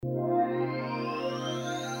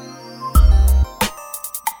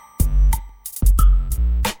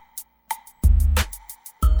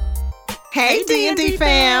Hey D&D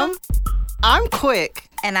fam. I'm Quick.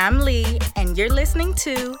 And I'm Lee, and you're listening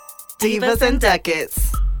to Divas and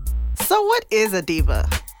Ducats. So what is a diva?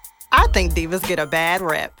 I think divas get a bad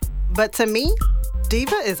rep. But to me,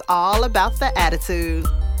 diva is all about the attitude.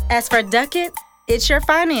 As for Ducat, it's your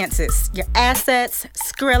finances, your assets,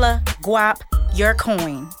 Skrilla, guap, your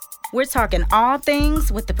coin. We're talking all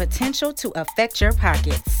things with the potential to affect your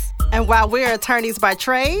pockets. And while we're attorneys by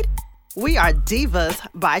trade, we are divas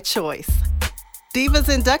by choice. Divas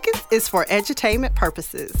and Ducats is for edutainment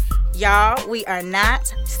purposes. Y'all, we are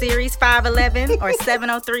not Series 511 or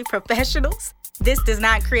 703 professionals. This does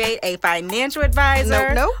not create a financial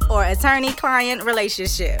advisor or attorney-client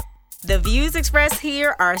relationship. The views expressed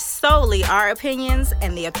here are solely our opinions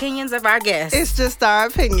and the opinions of our guests. It's just our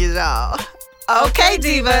opinions, y'all. Okay,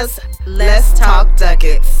 divas, let's talk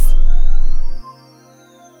Ducats.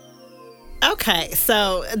 Okay,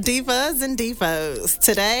 so divas and divos.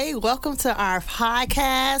 Today, welcome to our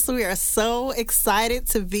podcast. We are so excited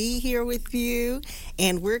to be here with you,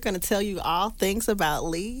 and we're going to tell you all things about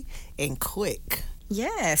Lee and Quick.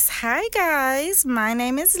 Yes. Hi, guys. My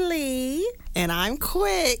name is Lee. And I'm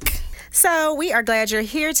Quick. So we are glad you're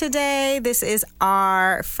here today. This is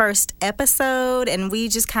our first episode, and we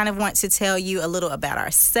just kind of want to tell you a little about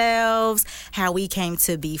ourselves, how we came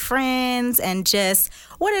to be friends, and just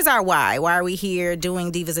what is our why? Why are we here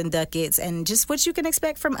doing Divas and Ducats, and just what you can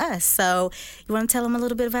expect from us. So you want to tell them a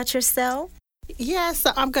little bit about yourself? Yeah,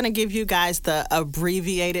 so I'm going to give you guys the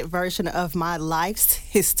abbreviated version of my life's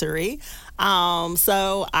history.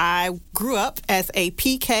 So I grew up as a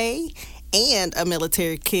PK and a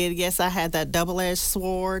military kid. Yes, I had that double-edged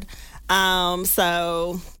sword.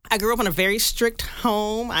 So I grew up in a very strict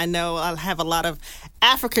home. I know I have a lot of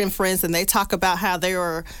African friends, and they talk about how they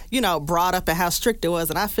were, brought up and how strict it was.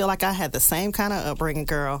 And I feel like I had the same kind of upbringing,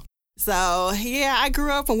 girl. So, yeah, I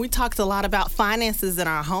grew up and we talked a lot about finances in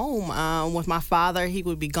our home. With my father, he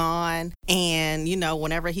would be gone. And,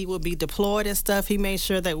 whenever he would be deployed and stuff, he made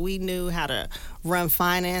sure that we knew how to run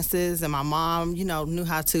finances. And my mom, knew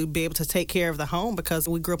how to be able to take care of the home because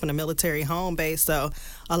we grew up in a military home base. So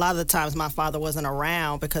a lot of the times my father wasn't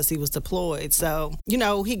around because he was deployed. So,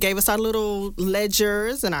 he gave us our little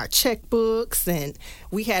ledgers and our checkbooks, and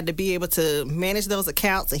we had to be able to manage those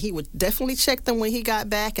accounts. And he would definitely check them when he got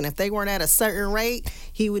back. And if they weren't at a certain rate,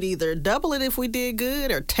 he would either double it if we did good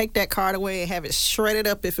or take that card away and have it shredded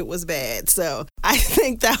up if it was bad. So I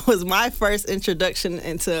think that was my first introduction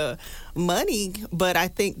into money. But I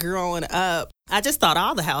think growing up, I just thought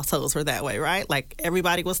all the households were that way, right? Like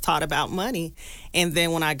everybody was taught about money. And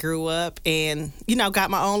then when I grew up and, got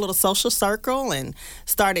my own little social circle and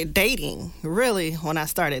started dating, really when I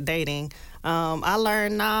started dating, I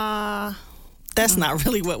learned, that's not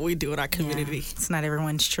really what we do in our community. Yeah, it's not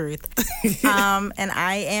everyone's truth. And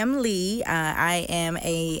I am Lee. I am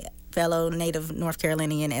a fellow native North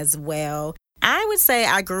Carolinian as well. I would say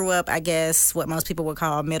I grew up, I guess, what most people would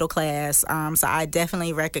call middle class. So I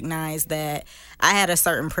definitely recognize that I had a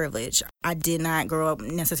certain privilege. I did not grow up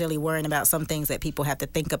necessarily worrying about some things that people have to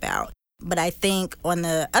think about. But I think on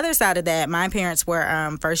the other side of that, my parents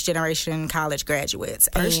were first-generation college graduates.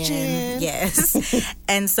 First gen. Yes.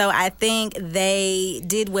 And so I think they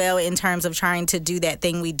did well in terms of trying to do that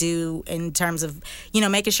thing we do in terms of,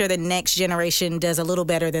 making sure the next generation does a little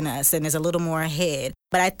better than us and is a little more ahead.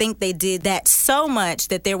 But I think they did that so much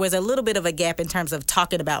that there was a little bit of a gap in terms of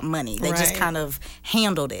talking about money. They just kind of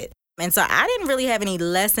handled it. And so I didn't really have any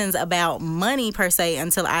lessons about money per se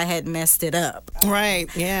until I had messed it up. Right,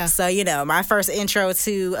 yeah. So, my first intro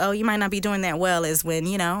to, you might not be doing that well is when,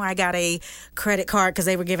 I got a credit card because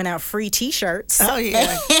they were giving out free T-shirts. Oh,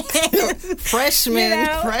 yeah. Freshman.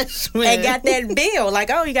 And got that bill. Like,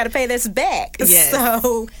 you got to pay this back. Yes.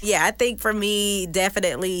 So, yeah, I think for me,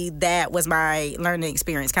 definitely that was my learning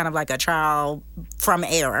experience, kind of like a trial from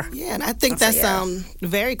error. Yeah, and I think that's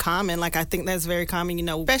very common. Like, I think that's very common,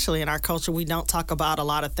 especially in our culture. We don't talk about a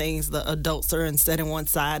lot of things. The adults are instead in one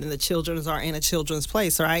side and the children are in a children's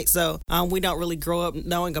place, right? So we don't really grow up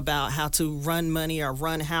knowing about how to run money or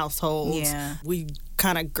run households. Yeah. We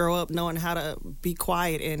kind of grow up knowing how to be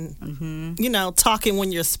quiet and, talking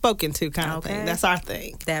when you're spoken to kind of thing. That's our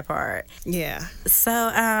thing. That part. Yeah.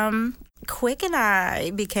 So, Quick and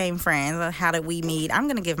I became friends. How did we meet? I'm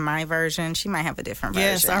going to give my version. She might have a different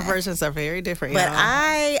version. Yes, our versions are very different.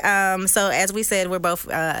 But so as we said, we're both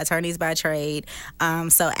attorneys by trade.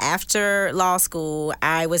 So after law school,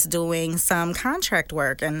 I was doing some contract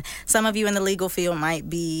work. And some of you in the legal field might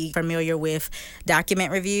be familiar with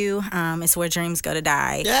document review. It's where dreams go to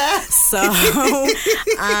die. Yeah. So,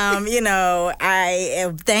 I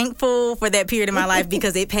am thankful for that period of my life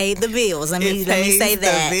because it paid the bills. Let me say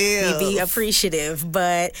that. You'd be be appreciative.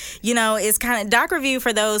 But, it's kind of Doc Review,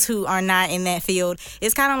 for those who are not in that field,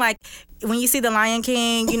 it's kind of like when you see The Lion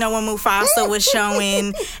King, when Mufasa was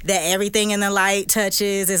showing that everything in the light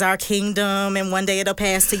touches is our kingdom and one day it'll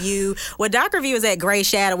pass to you. Well, Doc Review is that gray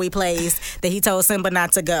shadowy place that he told Simba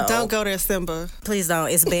not to go. Don't go there, Simba. Please don't.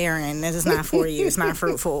 It's barren. This is not for you. It's not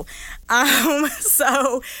fruitful.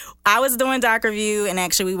 So I was doing Doc Review, and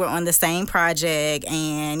actually we were on the same project,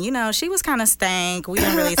 and, she was kind of stank. We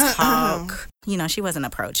didn't really talk. She wasn't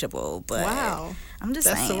approachable, but wow. I'm just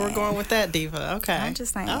saying. So we're going with that, Diva. Okay. I'm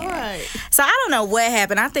just saying. All right. So I don't know what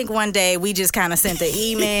happened. I think one day we just kind of sent an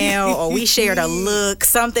email or we shared a look.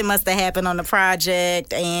 Something must have happened on the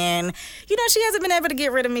project, and, she hasn't been able to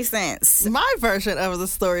get rid of me since. My version of the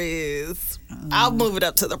story is, I'll move it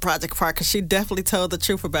up to the project part because she definitely told the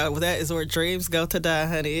truth about it. That is where dreams go to die,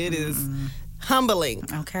 honey. It is humbling.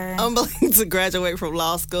 Okay. Humbling to graduate from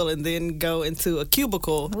law school and then go into a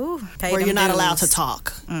cubicle where you're not allowed to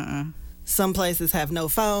talk. Some places have no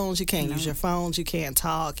phones. You can't use your phones. You can't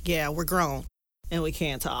talk. Yeah, we're grown and we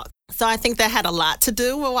can't talk. So I think that had a lot to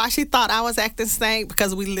do with why she thought I was acting stank,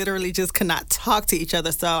 because we literally just could not talk to each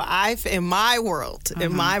other. So in my world,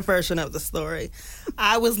 in my version of the story,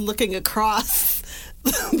 I was looking across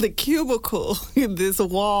the cubicle, this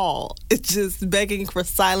wall, it's just begging for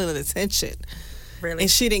silent attention. Really?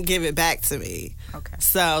 And she didn't give it back to me. Okay.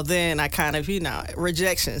 So then I kind of,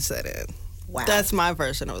 rejection set in. Wow. That's my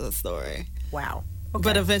version of the story. Wow. Okay.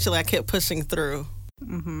 But eventually I kept pushing through.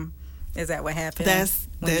 Is that what happened?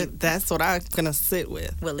 That's what I'm going to sit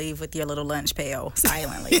with. We'll leave with your little lunch pail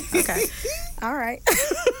silently. Okay. All right.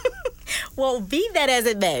 Well, be that as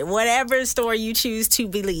it may, whatever story you choose to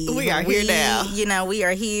believe. We are here now. We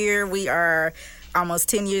are here. We are almost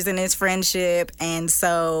 10 years in this friendship. And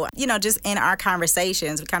so, just in our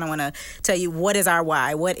conversations, we kind of want to tell you, what is our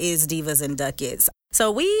why? What is Divas and Ducats? So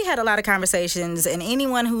we had a lot of conversations, and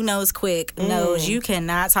anyone who knows Quick knows you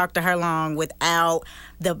cannot talk to her long without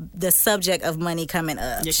the subject of money coming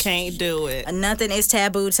up. You can't do it. Nothing is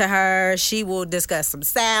taboo to her. She will discuss some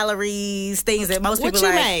salaries, things that most people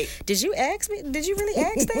like. Make? Did you ask me? Did you really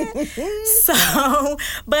ask that? So,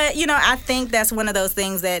 but I think that's one of those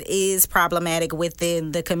things that is problematic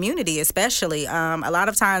within the community, especially. A lot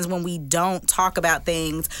of times when we don't talk about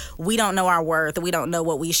things, we don't know our worth. We don't know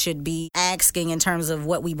what we should be asking in terms of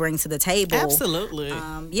what we bring to the table. Absolutely.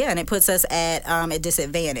 And it puts us at a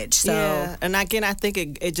disadvantage. So, yeah, and again, I think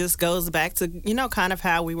it just goes back to, kind of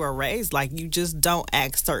how we were raised. Like, you just don't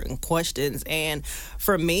ask certain questions. And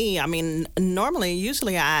for me,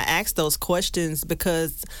 usually I ask those questions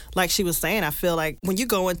because, like she was saying, I feel like when you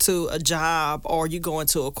go into a job or you go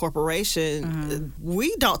into a corporation,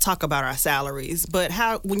 we don't talk about our salaries. But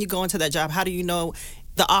when you go into that job, how do you know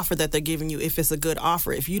the offer that they're giving you, if it's a good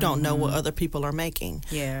offer, if you don't know what other people are making?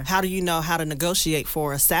 Yeah. How do you know how to negotiate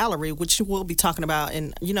for a salary, which we'll be talking about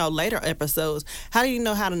in, later episodes? How do you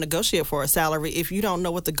know how to negotiate for a salary if you don't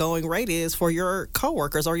know what the going rate is for your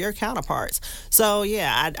coworkers or your counterparts? So,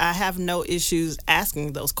 yeah, I have no issues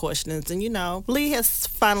asking those questions. And, Lee has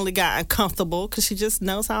finally gotten comfortable because she just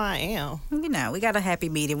knows how I am. We got a happy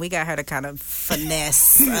medium. We got her to kind of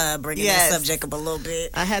finesse bringing the subject up a little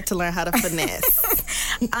bit. I had to learn how to finesse.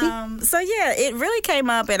 So yeah, it really came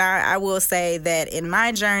up, and I will say that in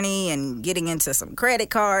my journey and getting into some credit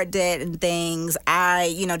card debt and things,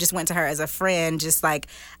 I, just went to her as a friend, just like,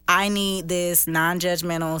 I need this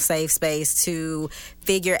non-judgmental, safe space to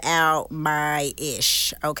figure out my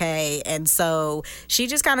ish, okay? And so she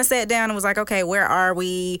just kind of sat down and was like, okay, where are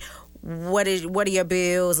we? What are your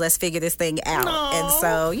bills? Let's figure this thing out. Aww. And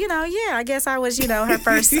so, I guess I was, her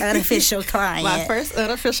first unofficial client. My first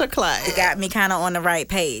unofficial client. It got me kind of on the right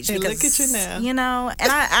page. And because, look at you now.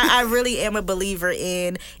 And I really am a believer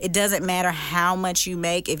in, it doesn't matter how much you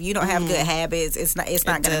make. If you don't have good habits, it's not going to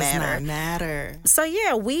matter. It does not matter. So,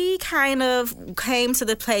 yeah, we kind of came to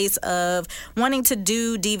the place of wanting to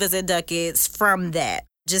do Divas and Ducats from that.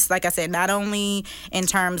 Just like I said, not only in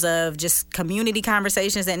terms of just community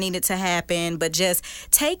conversations that needed to happen, but just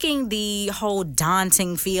taking the whole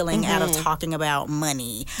daunting feeling out of talking about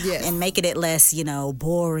money and making it less,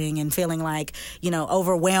 boring and feeling like,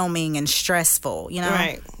 overwhelming and stressful,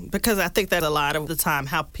 Right. Because I think that a lot of the time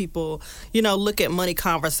how people, look at money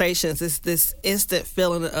conversations, it's this instant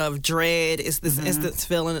feeling of dread. It's this instant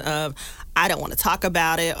feeling of, I don't want to talk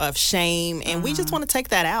about it, of shame. And we just want to take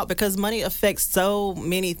that out because money affects so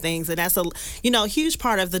many things. And that's a huge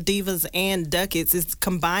part of the Divas and Ducats is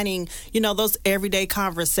combining, those everyday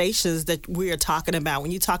conversations that we are talking about.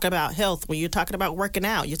 When you talk about health, when you're talking about working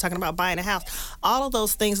out, you're talking about buying a house, all of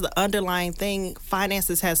those things, the underlying thing,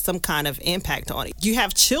 finances has some kind of impact on it. You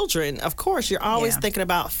have children, of course, you're always thinking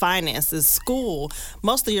about finances, school.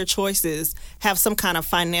 Most of your choices have some kind of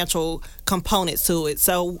financial component to it.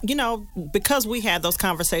 So, because we had those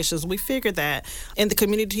conversations, we figured that in the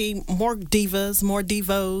community, more divas, more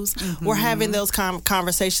divos, we're having those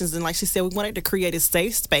conversations. And like she said, we wanted to create a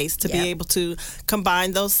safe space to be able to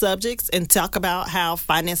combine those subjects and talk about how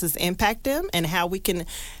finances impact them and how we can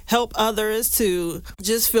help others to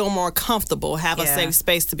just feel more comfortable, have a safe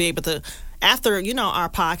space to be able to, after, our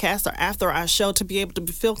podcast or after our show, to be able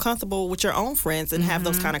to feel comfortable with your own friends and have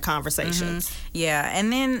those kind of conversations. Yeah.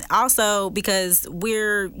 And then also because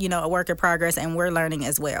we're, a work in progress and we're learning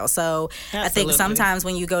as well. So I think sometimes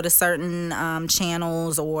when you go to certain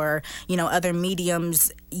channels or, other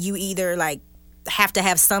mediums, you either have to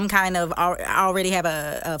have some kind of already have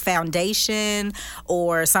a foundation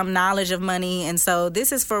or some knowledge of money. And so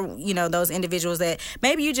this is for, those individuals that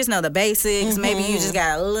maybe you just know the basics, maybe you just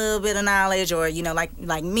got a little bit of knowledge, or,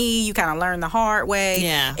 like me, you kind of learn the hard way.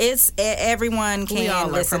 Yeah. It's everyone can we all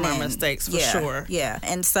learn listen from our in. mistakes for sure. Yeah.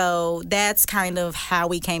 And so that's kind of how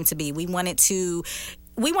we came to be. We want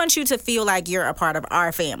you to feel like you're a part of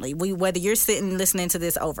our family. Whether you're sitting listening to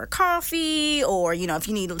this over coffee or, if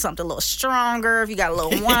you need something a little stronger, if you got a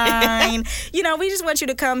little wine, we just want you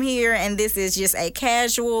to come here, and this is just a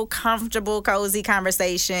casual, comfortable, cozy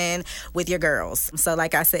conversation with your girls. So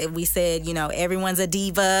like I said, we said, everyone's a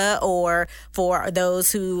diva, or for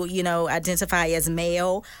those who, identify as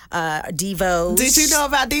male, divos. Did you know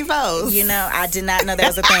about divos? I did not know that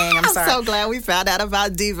was a thing. I'm sorry. I'm so glad we found out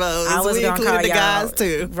about divos. I was we gonna included call the y'all, guys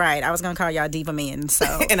too. Right. I was going to call y'all diva men. So.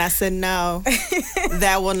 And I said, no,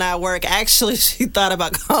 that will not work. Actually, she thought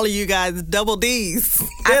about calling you guys double Ds.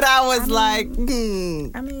 And I was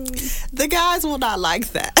the guys will not like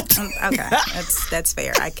that. Okay. That's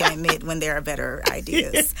fair. I can admit when there are better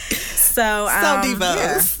ideas. So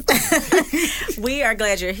divos. Yeah. We are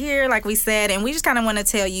glad you're here, like we said, and we just kind of want to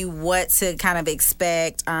tell you what to kind of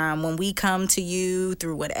expect when we come to you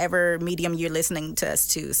through whatever medium you're listening to us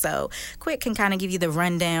to. So Quick can kind of give you the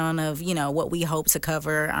rundown of, what we hope to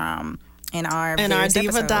cover in our Diva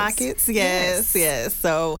episodes. Dockets. Yes.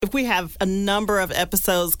 So if we have a number of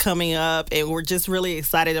episodes coming up, and we're just really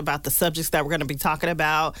excited about the subjects that we're going to be talking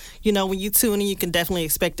about. When you tune in, you can definitely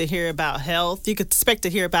expect to hear about health. You could expect to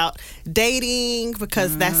hear about dating,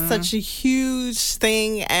 because that's such a huge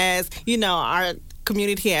thing as, our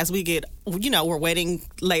community as we get, we're waiting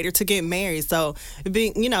later to get married. So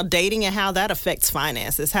being, dating and how that affects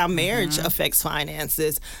finances, how marriage affects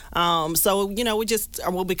finances. So,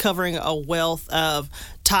 we'll be covering a wealth of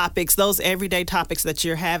topics, those everyday topics that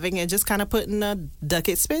you're having, and just kind of putting a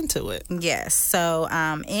Ducket spin to it. Yes. So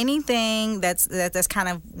anything that's kind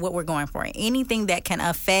of what we're going for. Anything that can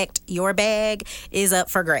affect your bag is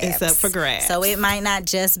up for grabs. It's up for grabs. So it might not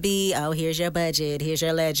just be, here's your budget, here's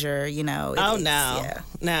your ledger,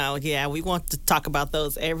 We want to talk about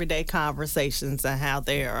those everyday conversations and how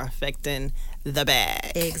they are affecting the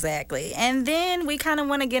bag. Exactly. And then we kind of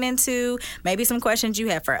want to get into maybe some questions you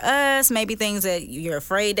have for us, maybe things that you're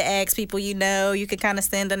afraid to ask people you can kind of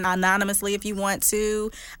send anonymously if you want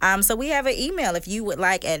to. So we have an email. If you would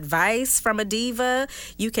like advice from a diva,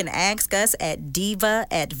 you can ask us at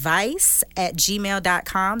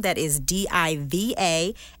divaadvice@gmail.com. That is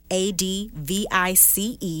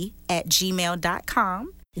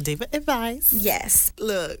DIVAADVICE@gmail.com. Diva advice. Yes.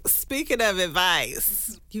 Look, speaking of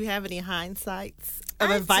advice, you have any hindsights of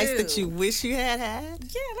advice that you wish you had?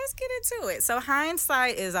 Yeah, let's get into it. So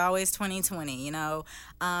hindsight is always 20/20,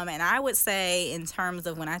 and I would say in terms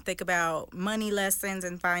of when I think about money lessons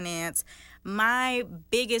and finance, my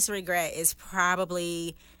biggest regret is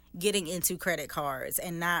probably getting into credit cards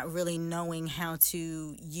and not really knowing how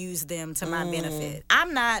to use them to my benefit.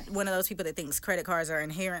 I'm not one of those people that thinks credit cards are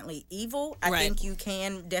inherently evil. I think you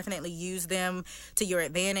can definitely use them to your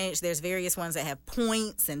advantage. There's various ones that have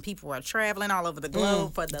points, and people are traveling all over the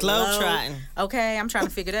globe for the globe-trotting. Okay, I'm trying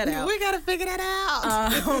to figure that out. We got to figure that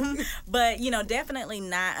out. But, definitely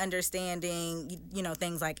not understanding,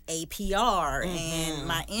 things like APR and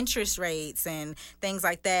my interest rates and things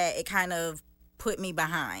like that. It kind of put me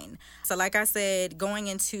behind. So like I said, going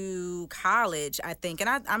into college, I think, and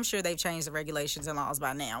I'm sure they've changed the regulations and laws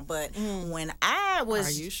by now, but when I I was...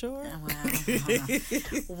 Are you sure?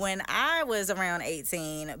 When I was around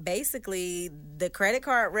 18, basically the credit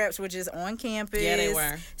card reps were just on campus. Yeah, they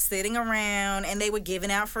were. Sitting around, and they were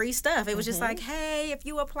giving out free stuff. It was just like, hey, if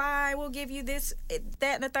you apply, we'll give you this,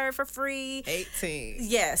 that, and the third for free. 18.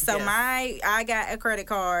 Yeah, so Yes. I got a credit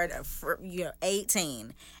card for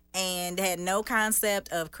 18. And had no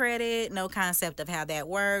concept of credit, no concept of how that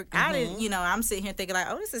worked. I didn't, I'm sitting here thinking like,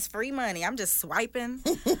 oh, this is free money. I'm just swiping.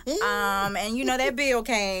 And that bill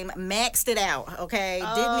came, maxed it out, okay?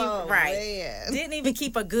 Didn't even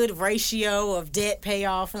keep a good ratio of debt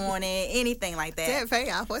payoff on it, anything like that. Debt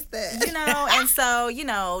payoff, what's that? And so,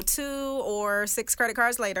 2 or 6 credit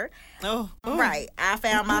cards later, right, I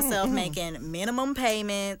found myself making minimum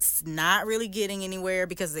payments, not really getting anywhere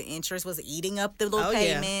because the interest was eating up the little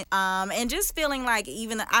payment. Yeah. And just feeling like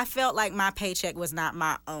I felt like my paycheck was not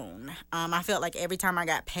my own. I felt like every time I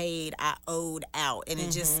got paid, I owed out, and it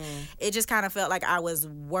just kind of felt like I was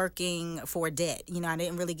working for debt. I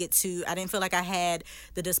didn't feel like I had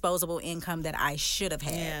the disposable income that I should have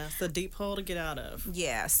had. Yeah, it's a deep hole to get out of.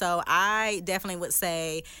 Yeah, so I definitely would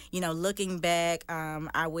say, looking back,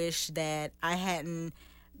 I wish that I hadn't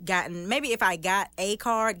gotten, maybe if I got a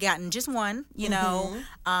card, gotten just one,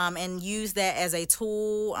 and used that as a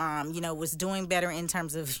tool, was doing better in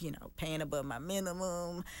terms of, paying above my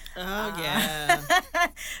minimum. Oh, yeah.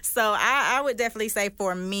 So I would definitely say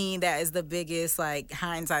for me, that is the biggest,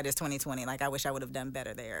 hindsight is 2020. I wish I would have done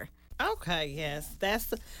better there. Okay, yes.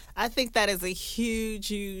 I think that is a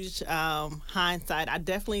huge hindsight.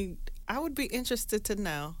 I would be interested to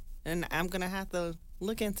know, and I'm going to have to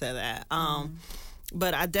look into that.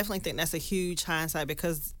 But I definitely think that's a huge hindsight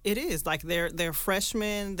because it is they're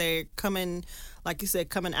freshmen. They're coming, like you said,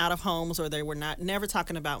 coming out of homes where they were never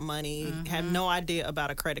talking about money, have no idea about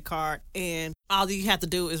a credit card, and all you have to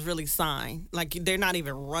do is really sign. They're not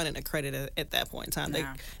even running a credit at that point in time. No.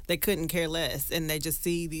 They couldn't care less, and they just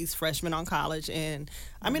see these freshmen on college. And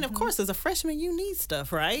I mean, of course, as a freshman, you need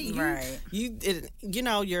stuff, right?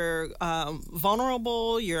 You're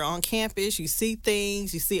vulnerable. You're on campus. You see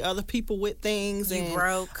things. You see other people with things. You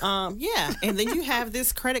broke. Yeah, and then you have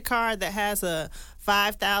this credit card that has a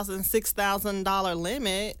 $5,000, $6,000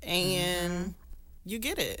 limit, and you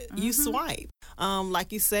get it. You swipe.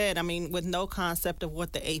 Like you said, I mean, with no concept of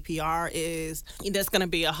what the APR is, that's going to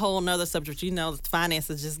be a whole nother subject.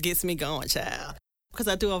 Finances just gets me going, child. Because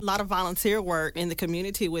I do a lot of volunteer work in the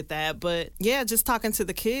community with that. But yeah, just talking to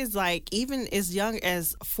the kids, even as young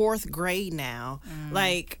as 4th grade now,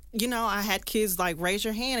 I had kids raise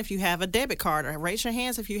your hand if you have a debit card, or raise your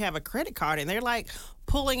hands if you have a credit card. And they're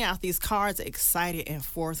pulling out these cards excited in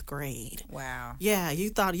 4th grade. Wow. Yeah,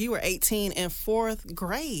 you thought you were 18 in 4th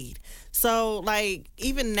grade. So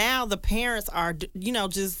even now the parents are,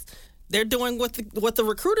 just... They're doing what the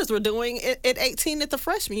recruiters were doing at 18 at the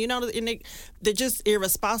freshman, and they're just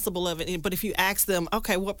irresponsible of it. But if you ask them,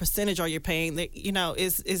 okay, what percentage are you paying?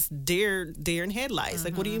 It's deer in headlights.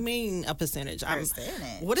 What do you mean a percentage?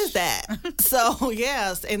 What is that? So,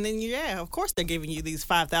 yes. And then, of course they're giving you these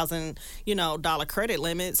 $5,000, dollar credit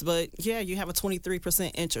limits. But, yeah, you have a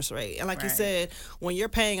 23% interest rate. And like you said, when you're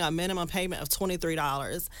paying a minimum payment of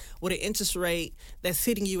 $23 with an interest rate that's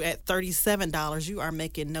hitting you at $37, you are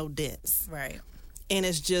making no dent. Right. And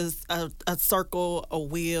it's just a circle, a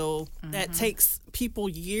wheel that takes people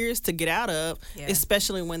years to get out of,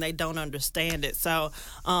 especially when they don't understand it. So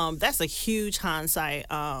that's a huge hindsight,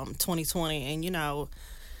 2020.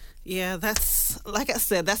 And, that's, like I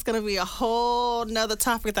said, that's going to be a whole nother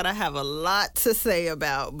topic that I have a lot to say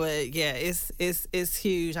about. But, yeah, it's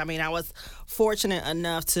huge. I mean, I was fortunate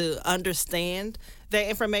enough to understand that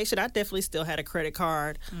information. I definitely still had a credit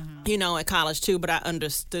card, in college too, but I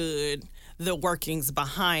understood the workings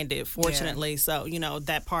behind it, fortunately. So,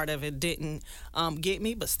 that part of it didn't get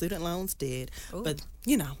me, but student loans did. Ooh. But,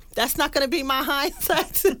 that's not going to be my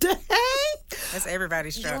hindsight today. That's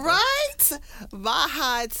everybody's struggle. Right? My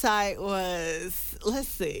hindsight was, let's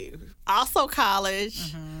see, also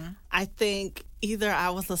college. I think either I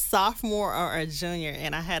was a sophomore or a junior,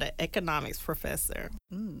 and I had an economics professor.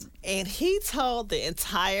 And he told the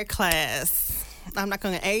entire class, I'm not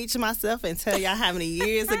going to age myself and tell y'all how many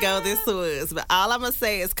years ago this was, but all I'm going to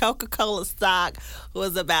say is Coca-Cola stock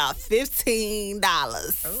was about $15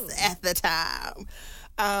 at the time.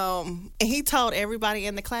 And he told everybody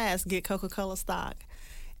in the class, get Coca-Cola stock.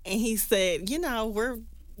 And he said, we're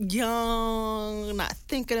young, not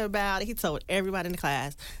thinking about it. He told everybody in the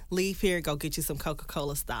class, leave here, go get you some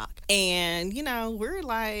Coca-Cola stock. And, we're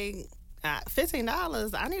like,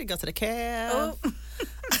 $15, I need to go to the cab.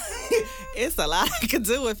 It's a lot I could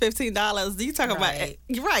do with $15. You talking Right.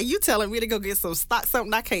 about right? You telling me to go get some stock,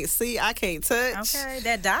 something I can't see, I can't touch. Okay,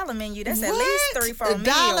 that dollar menu, that's at What? least 3-4 meals.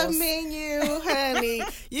 Dollar menu, honey.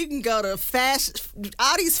 You can go to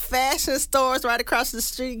all these fashion stores right across the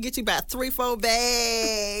street and get you about 3-4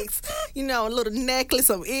 bags. You know, a little necklace,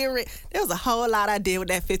 some earring. There was a whole lot I did with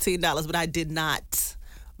that $15, but I did not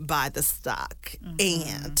buy the stock.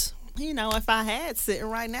 And you know, if I had sitting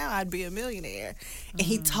right now, I'd be a millionaire. And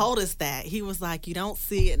he told us that. He was like, you don't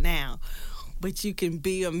see it now, but you can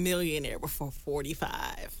be a millionaire before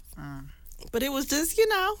 45. But it was just, you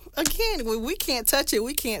know, again, when we can't touch it,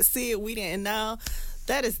 we can't see it, we didn't know.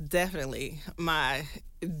 That is definitely my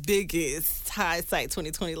biggest hindsight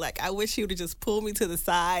 2020. Like, I wish he would have just pulled me to the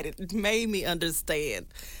side. It made me understand.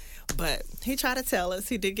 But he tried to tell us.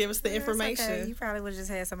 He did give us the information. Okay. You probably would have just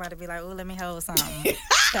had somebody be like, oh, let me hold something.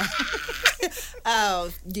 Oh,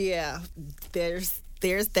 yeah. There's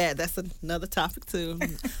that. That's another topic, too.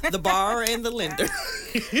 The borrower and the lender.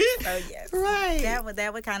 Oh, yes. Right.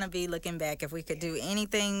 That would kind of be looking back if we could do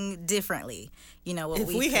anything differently. You know, what If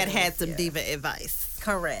we had some yeah. diva advice.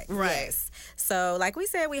 Correct. Right. Yes. So, like we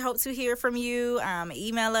said, we hope to hear from you.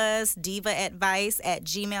 Email us,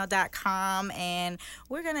 divaadvice@gmail.com, and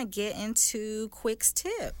we're going to get into Quick's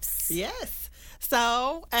tips. Yes.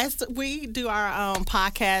 So as we do our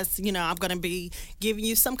podcast, you know, I'm going to be giving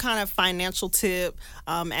you some kind of financial tip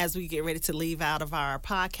as we get ready to leave out of our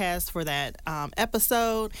podcast for that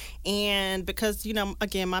episode. And because, you know,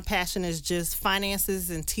 again, my passion is just finances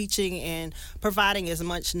and teaching and providing as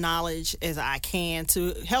much knowledge as I can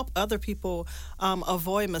to help other people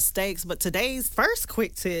avoid mistakes. But today's first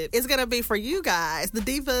quick tip is going to be for you guys, the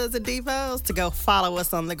divas and divos, to go follow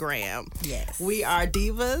us on the gram. Yes. We are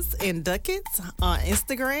Divas and Ducats on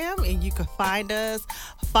Instagram, and you can find us,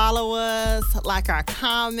 follow us, like our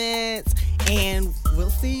comments, and we'll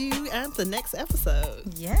see you at the next episode.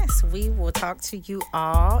 Yes, we will talk to you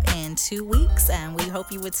all in 2 weeks, and we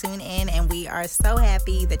hope you would tune in, and we are so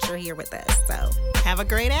happy that you're here with us. So, have a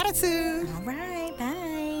great attitude. all right, bye.